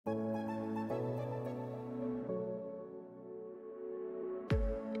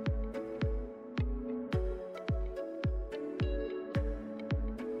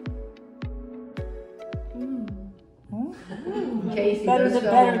Casey, better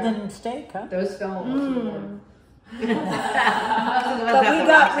than steak, huh? Those fell on the floor.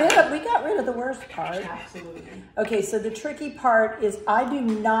 But we got rid of the worst part. Absolutely. Okay, so the tricky part is I do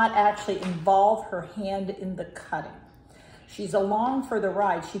not actually involve her hand in the cutting. She's along for the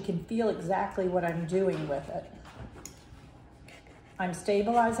ride. She can feel exactly what I'm doing with it. I'm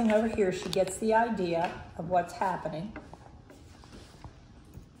stabilizing over here. She gets the idea of what's happening.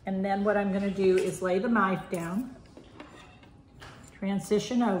 And then what I'm going to do is lay the knife down,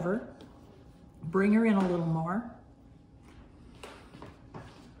 transition over, bring her in a little more,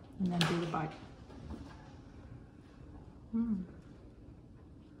 and then do the bite.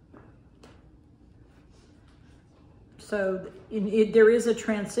 So there is a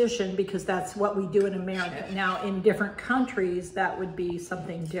transition because that's what we do in America. Now in different countries, that would be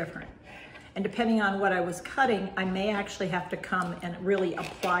something different. And depending on what I was cutting, I may actually have to come and really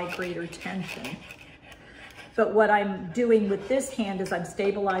apply greater tension. But what I'm doing with this hand is I'm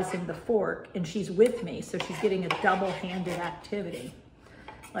stabilizing the fork and she's with me, so she's getting a double-handed activity.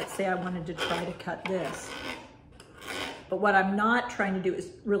 Let's say I wanted to try to cut this. But what I'm not trying to do is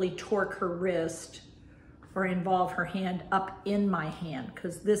really torque her wrist or involve her hand up in my hand,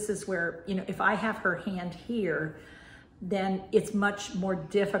 because this is where, you know, if I have her hand here, then it's much more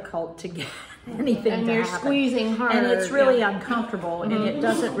difficult to get anything to happen. And you're squeezing hard. And it's really uncomfortable, and it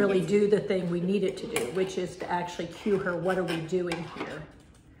doesn't really do the thing we need it to do, which is to actually cue her, what are we doing here?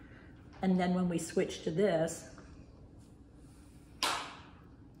 And then when we switch to this,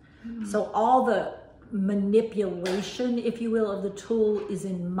 so all the manipulation, if you will, of the tool is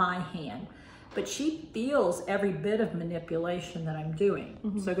in my hand. But she feels every bit of manipulation that I'm doing.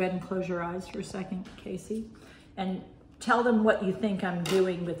 So go ahead and close your eyes for a second, Casey, and tell them what you think I'm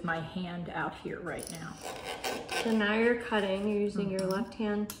doing with my hand out here right now. So now you're cutting, you're using your left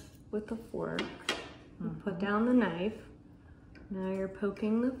hand with the fork. You put down the knife. Now you're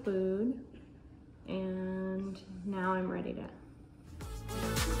poking the food. And now I'm ready to